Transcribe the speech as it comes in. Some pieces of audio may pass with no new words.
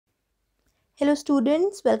Hello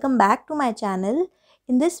students, welcome back to my channel.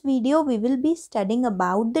 In this video, we will be studying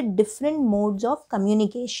about the different modes of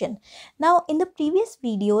communication. Now, in the previous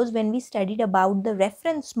videos, when we studied about the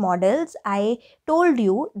reference models, I told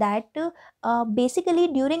you that basically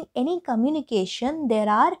during any communication, there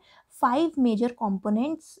are 5 major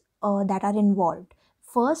components that are involved.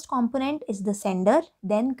 First component is the sender,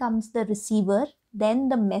 then comes the receiver, then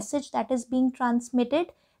the message that is being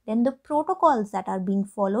transmitted, then the protocols that are being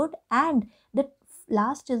followed, and the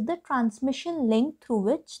last is the transmission link through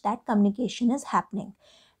which that communication is happening.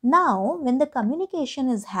 Now, when the communication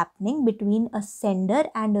is happening between a sender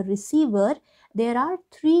and a receiver, there are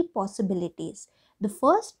 3 possibilities. The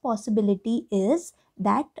first possibility is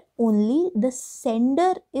that only the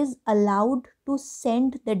sender is allowed to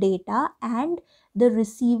send the data and the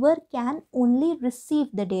receiver can only receive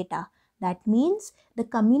the data. That means the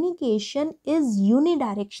communication is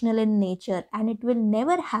unidirectional in nature and it will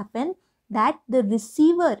never happen that the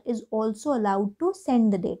receiver is also allowed to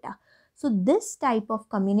send the data. So this type of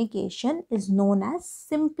communication is known as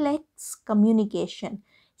simplex communication.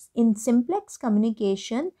 In simplex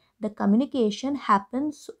communication, the communication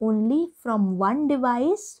happens only from one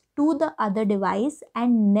device to the other device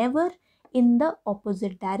and never in the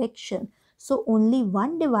opposite direction. So only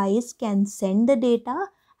one device can send the data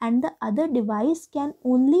and the other device can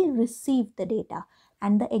only receive the data.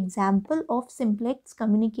 And the example of simplex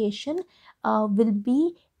communication will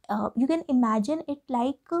be, you can imagine it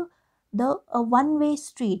like the one-way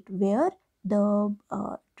street where the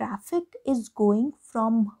traffic is going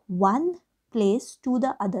from one place to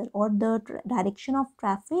the other, or the direction of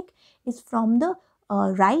traffic is from the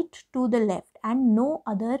right to the left and no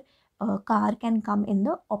other car can come in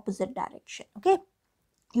the opposite direction. Okay,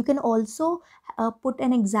 you can also put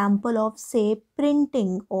an example of, say,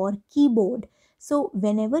 printing or keyboard. So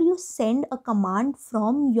whenever you send a command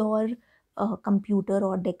from your computer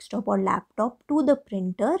or desktop or laptop to the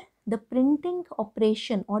printing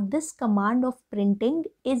operation or this command of printing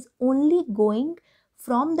is only going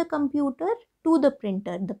from the computer to the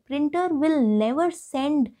printer. The printer will never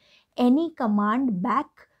send any command back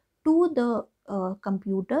to the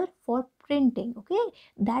computer for printing. Okay,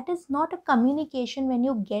 that is not a communication. When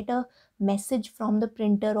you get a message from the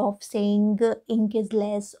printer of saying ink is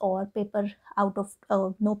less or paper out of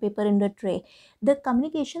no paper in the tray, the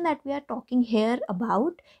communication that we are talking here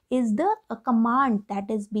about is the command that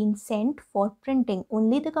is being sent for printing.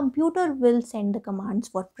 Only the computer will send the commands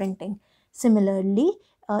for printing. Similarly,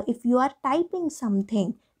 if you are typing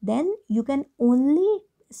something, then you can only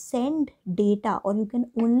send data or you can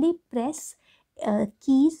only press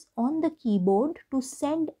keys on the keyboard to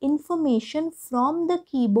send information from the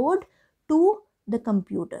keyboard to the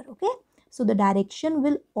computer. Okay, so the direction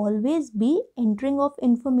will always be entering of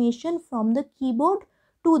information from the keyboard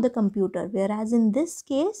to the computer, whereas in this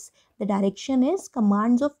case the direction is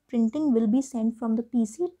commands of printing will be sent from the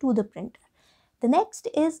PC to the printer. The next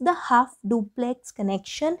is the half-duplex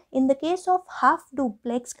connection. In the case of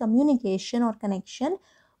half-duplex communication or connection,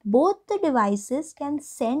 both the devices can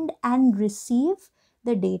send and receive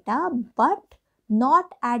the data but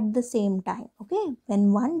not at the same time. Okay,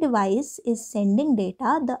 when one device is sending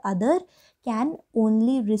data, the other can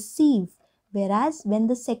only receive, whereas when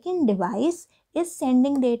the second device is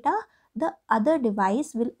sending data, the other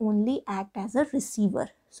device will only act as a receiver.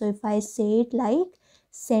 So if I say it like,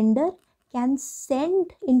 sender can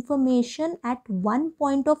send information at one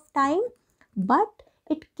point of time but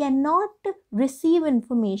it cannot receive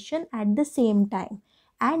information at the same time.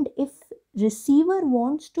 And if receiver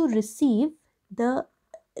wants to receive, the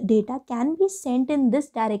data can be sent in this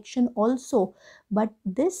direction also, but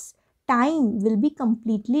this time will be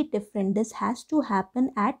completely different. This has to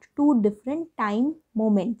happen at two different time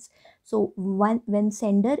moments. So when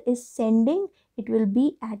sender is sending, it will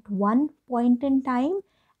be at one point in time,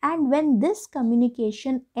 and when this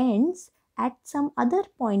communication ends at some other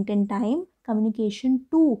point in time, communication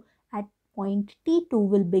 2 at point T2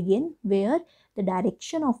 will begin, where the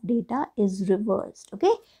direction of data is reversed.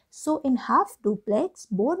 Okay, so in half duplex,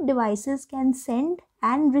 both devices can send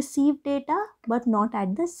and receive data but not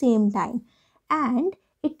at the same time, and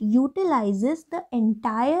it utilizes the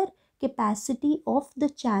entire capacity of the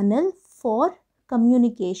channel for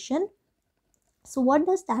communication. So what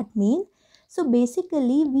does that mean? So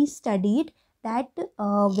basically we studied that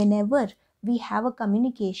whenever we have a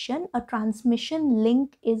communication, a transmission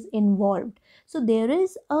link is involved. So there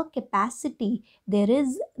is a capacity, there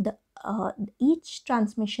is the each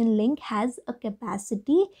transmission link has a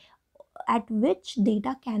capacity at which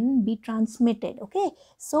data can be transmitted. Okay,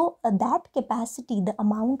 so that capacity, the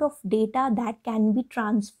amount of data that can be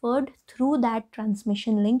transferred through that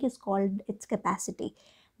transmission link is called its capacity.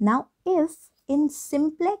 Now if in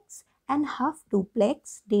simplex and half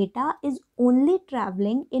duplex data is only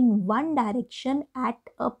traveling in one direction at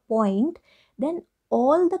a point, then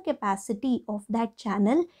all the capacity of that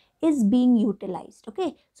channel is being utilized.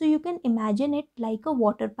 Okay, so you can imagine it like a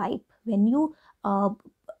water pipe. When you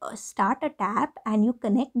start a tap and you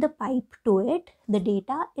connect the pipe to it, the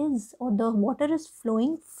data is, or the water is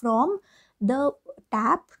flowing from the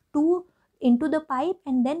tap to into the pipe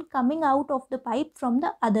and then coming out of the pipe from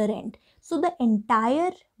the other end. So the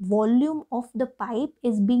entire volume of the pipe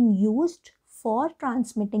is being used for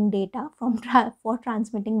transmitting data for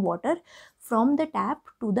transmitting water from the tap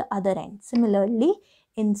to the other end. Similarly,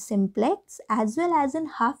 in simplex as well as in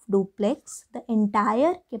half duplex, the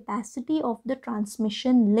entire capacity of the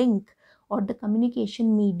transmission link or the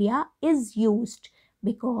communication media is used,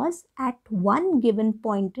 because at one given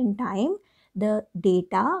point in time the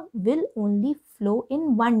data will only flow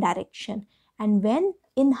in one direction, and when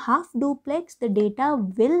in half duplex the data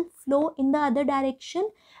will flow in the other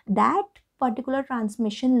direction, that particular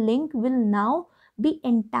transmission link will now be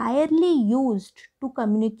entirely used to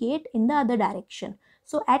communicate in the other direction.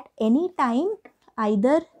 So at any time,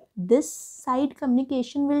 either this side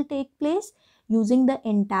communication will take place using the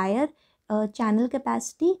entire channel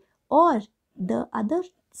capacity, or the other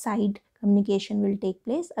side communication will take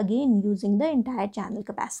place again using the entire channel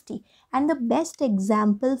capacity. And the best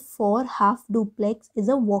example for half duplex is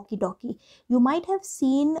a walkie-talkie. You might have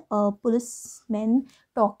seen policemen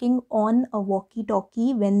talking on a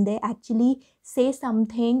walkie-talkie when they actually say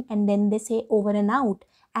something and then they say over and out,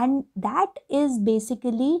 and that is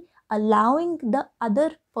basically allowing the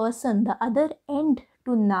other person, the other end,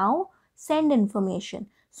 to now send information.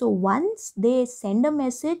 So once they send a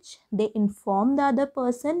message, they inform the other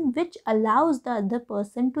person, which allows the other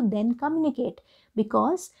person to then communicate,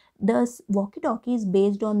 because the walkie-talkie is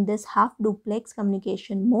based on this half duplex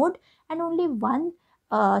communication mode, and only one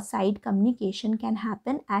side communication can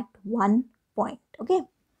happen at one point. Okay,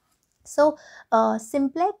 so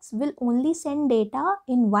simplex will only send data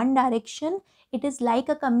in one direction. It is like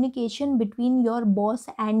a communication between your boss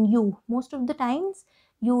and you. Most of the times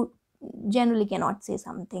you generally cannot say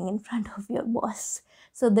something in front of your boss,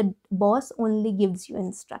 so the boss only gives you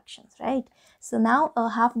instructions, right? So now a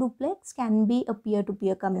half duplex can be a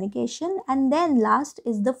peer-to-peer communication. And then last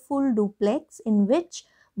is the full duplex, in which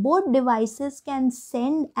both devices can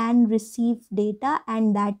send and receive data,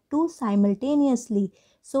 and that too simultaneously.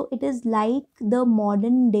 So it is like the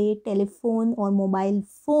modern day telephone or mobile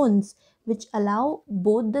phones, which allow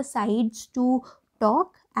both the sides to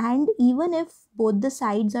talk, and even if both the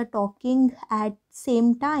sides are talking at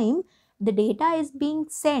same time, the data is being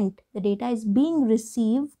sent, the data is being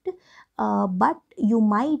received, but you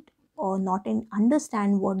might or not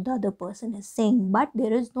understand what the other person is saying, but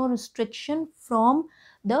there is no restriction from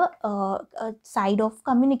the side of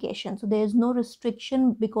communication. So there is no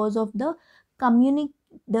restriction because of the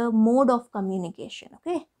mode of communication.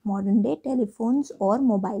 Okay, modern day telephones or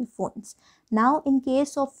mobile phones. Now in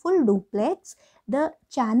case of full duplex, the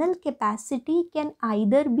channel capacity can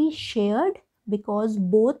either be shared, because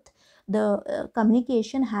both the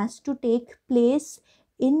communication has to take place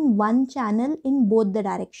in one channel in both the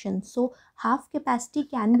directions. So half capacity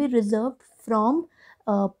can be reserved from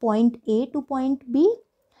point A to point B,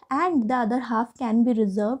 and the other half can be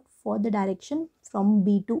reserved for the direction from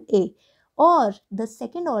B to A. Or the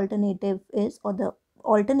second alternative is, or the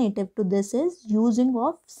alternative to this is, using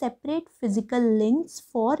of separate physical links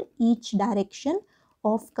for each direction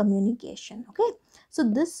of communication. Okay, so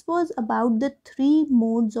this was about the three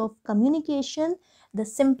modes of communication: the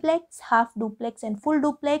simplex, half duplex and full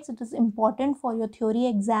duplex. It is important for your theory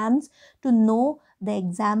exams to know the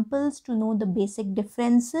examples, to know the basic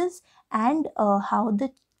differences, and how the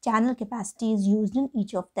channel capacity is used in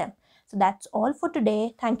each of them. So that's all for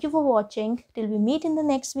today. Thank you for watching. Till we meet in the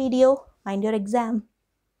next video, mind your exam.